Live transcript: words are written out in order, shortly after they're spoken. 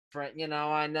You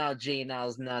know, I know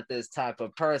Gino's not this type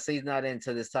of person. He's not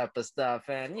into this type of stuff.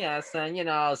 And yes, and you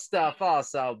know, stuff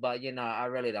also, but you know, I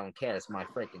really don't care. It's my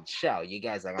freaking show. You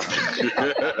guys are gonna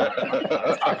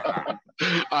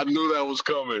I knew that was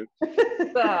coming.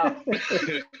 So,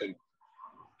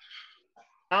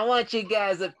 I want you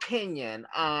guys' opinion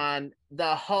on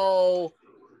the whole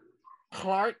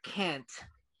Clark Kent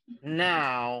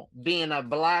now being a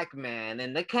black man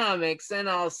in the comics and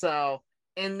also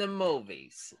in the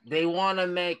movies. They want to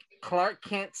make Clark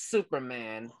Kent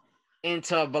Superman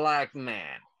into a black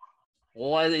man.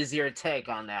 What is your take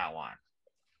on that one?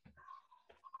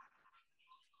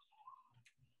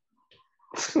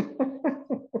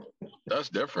 That's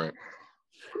different.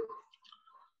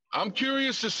 I'm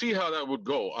curious to see how that would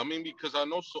go. I mean, because I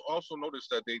know also noticed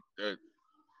that that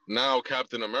now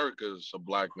Captain America is a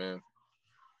black man.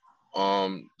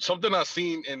 Something I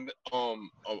seen in a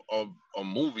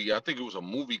movie. I think it was a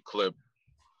movie clip.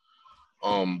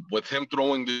 With him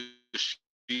throwing the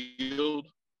shield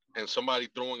and somebody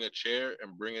throwing a chair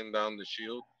and bringing down the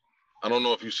shield. I don't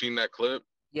know if you've seen that clip.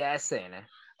 Yeah, I seen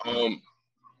it.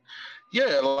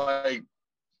 Yeah, like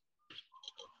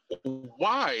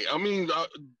why? I mean,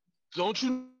 don't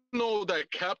you know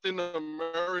that Captain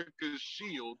America's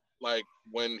shield, like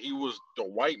when he was the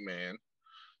white man,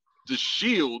 the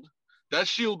shield, that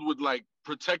shield would like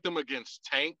protect him against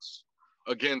tanks,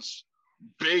 against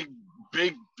big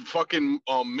fucking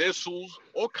missiles,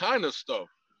 all kind of stuff.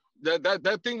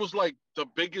 That thing was like the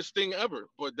biggest thing ever.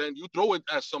 But then you throw it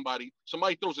at somebody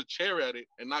throws a chair at it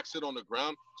and knocks it on the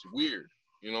ground. It's weird,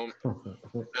 you know.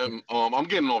 And, I'm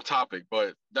getting off topic,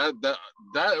 but that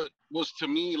was to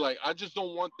me like I just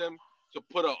don't want them to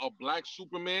put a black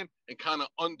Superman and kind of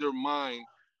undermine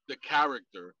the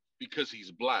character because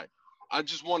he's black. I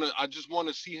just want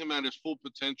to see him at his full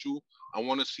potential. I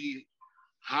want to see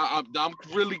how I'm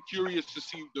really curious to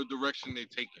see the direction they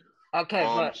take it. Okay,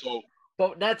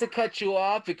 but not to cut you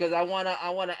off because I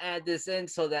wanna add this in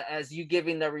so that as you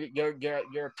giving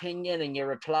your opinion and your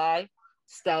reply,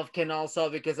 Stuff can also,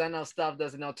 because I know Stuff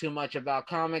doesn't know too much about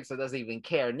comics or doesn't even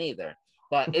care neither.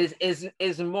 But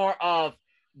is more of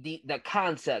the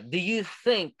concept. Do you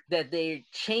think that they're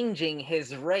changing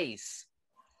his race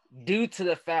due to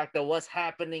the fact that what's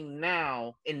happening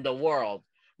now in the world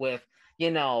with, you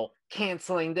know,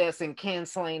 canceling this and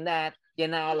canceling that, you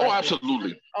know? Like,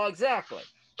 absolutely. Oh, exactly.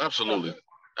 Absolutely.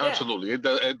 Absolutely. It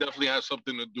definitely has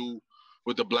something to do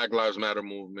with the Black Lives Matter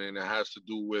movement. It has to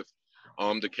do with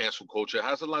the cancel culture. It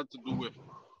has a lot to do with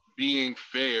being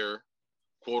fair,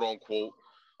 quote unquote.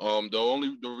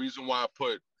 The reason why I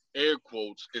put air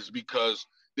quotes is because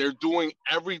they're doing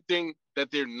everything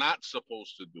that they're not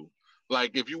supposed to do.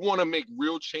 Like if you want to make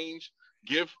real change,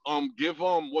 give what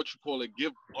you call it,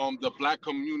 give the black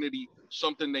community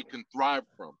something they can thrive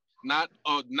from. Not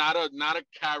a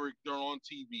character on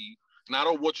TV, not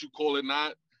a what you call it,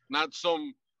 not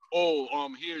some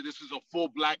here this is a full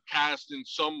black cast in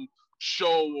some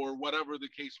show or whatever the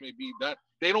case may be. That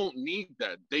they don't need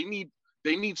that. They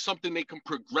need something they can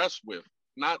progress with,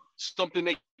 not something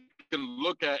they can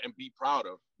look at and be proud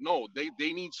of. No, they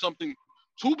need something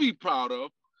to be proud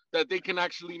of that they can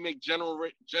actually make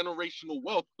generational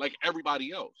wealth like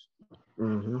everybody else.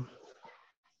 Mm-hmm.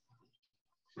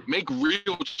 Make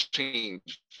real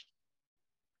change.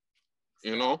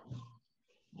 You know?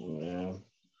 Yeah.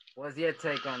 What's your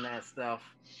take on that Stuff?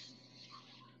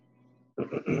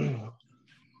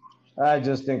 I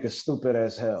just think it's stupid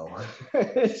as hell.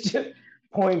 It's just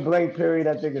point blank period.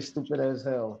 I think it's stupid as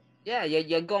hell. Yeah,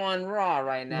 you're going raw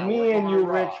right now. Me and you,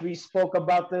 Rich, we spoke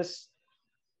about this.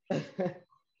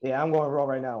 Yeah, I'm going raw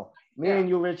right now. Me and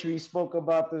you, Rich, we spoke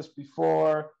about this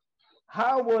before.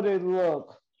 How would it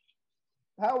look?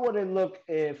 How would it look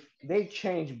if they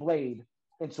changed Blade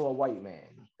into a white man?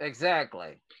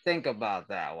 Exactly. Think about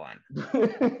that one.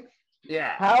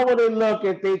 Yeah. How would it look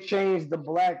if they changed the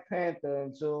Black Panther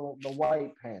into the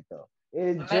White Panther?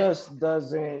 It just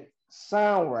doesn't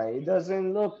sound right. It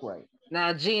doesn't look right.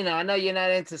 Now, Gino, I know you're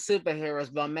not into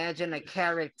superheroes, but imagine a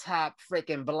carrot top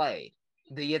freaking Blade.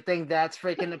 Do you think that's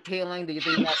freaking appealing? Do you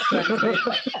think that's sexy?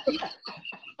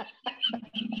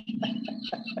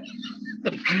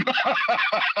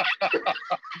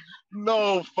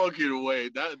 No fucking way.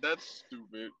 That's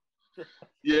stupid.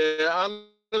 Yeah,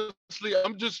 honestly,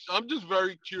 I'm just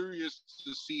very curious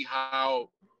to see how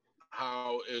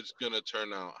it's gonna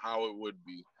turn out, how it would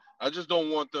be. I just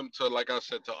don't want them to, like I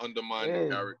said, to undermine the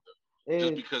character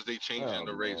just because they change in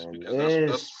the race, because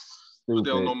that's what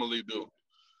they'll normally do.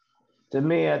 To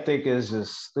me, I think it's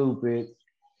just stupid.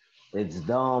 It's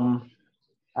dumb.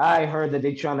 I heard that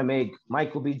they're trying to make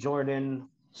Michael B. Jordan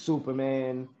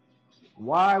Superman.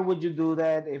 Why would you do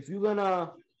that? If you want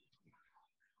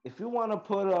to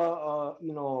put a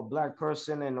black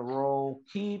person in a role,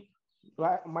 keep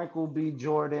Black Michael B.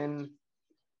 Jordan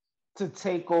to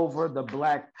take over the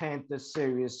Black Panther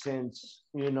series since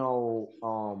what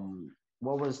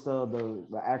was the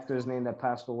actor's name that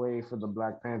passed away for the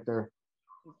Black Panther?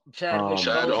 Chadwick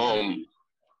Chad, Boseman.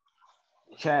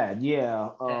 Chad, yeah.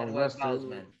 Chadwick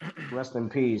Boseman. Rest in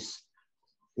peace.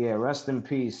 Yeah, rest in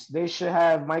peace. They should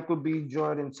have Michael B.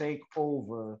 Jordan take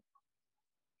over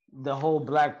the whole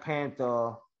Black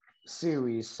Panther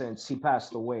series since he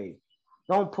passed away.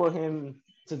 Don't put him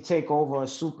to take over a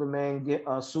Superman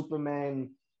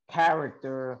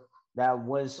character that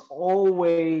was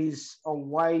always a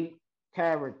white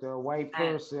character, a white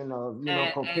person,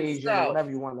 Caucasian or whatever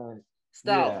you want to.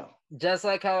 Yeah. Just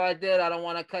like how I did, I don't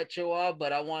want to cut you off,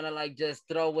 but I want to just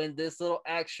throw in this little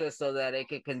extra so that it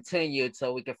can continue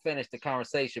so we can finish the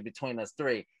conversation between us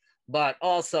three. But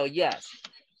also, yes,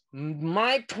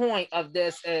 my point of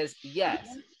this is, yes,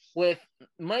 with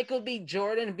Michael B.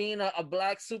 Jordan being a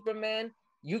black Superman,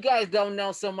 you guys don't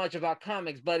know so much about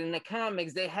comics, but in the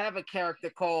comics, they have a character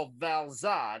called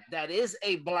Val-Zod that is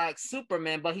a black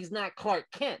Superman, but he's not Clark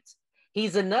Kent.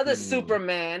 He's another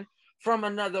Superman from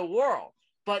another world.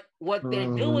 But what they're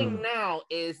doing now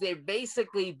is they're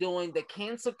basically doing the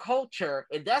cancel culture,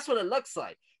 and that's what it looks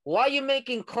like. Why are you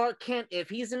making Clark Kent, if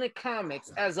he's in the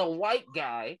comics, as a white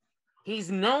guy? He's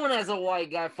known as a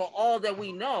white guy for all that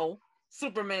we know.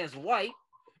 Superman's white.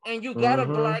 And you got a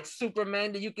black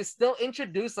Superman that you can still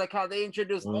introduce, like how they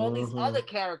introduce all these other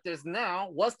characters now.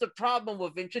 What's the problem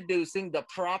with introducing the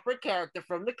proper character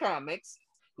from the comics,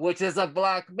 which is a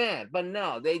black man? But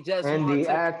no, they just the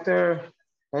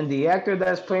actor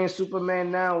that's playing Superman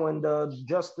now in the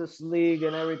Justice League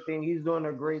and everything, he's doing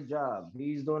a great job.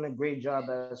 He's doing a great job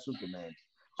as Superman.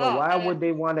 So why would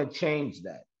they want to change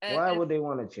that? Why would they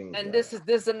want to change that? And this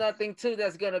is another thing too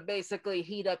that's gonna basically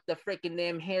heat up the freaking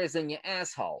damn hairs in your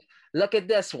asshole. Look at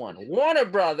this one. Warner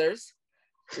Brothers,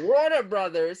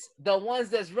 the ones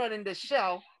that's running the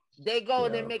show, they go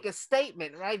and they make a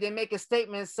statement, right? They make a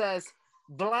statement that says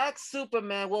Black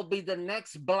Superman will be the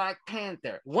next Black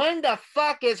Panther. When the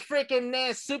fuck is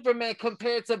freaking Superman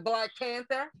compared to Black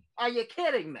Panther? Are you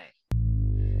kidding me?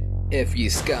 If you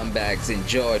scumbags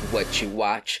enjoyed what you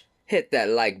watch, hit that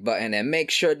like button and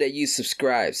make sure that you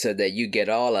subscribe so that you get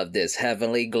all of this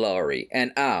heavenly glory.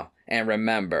 And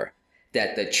remember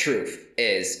that the truth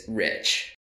is rich.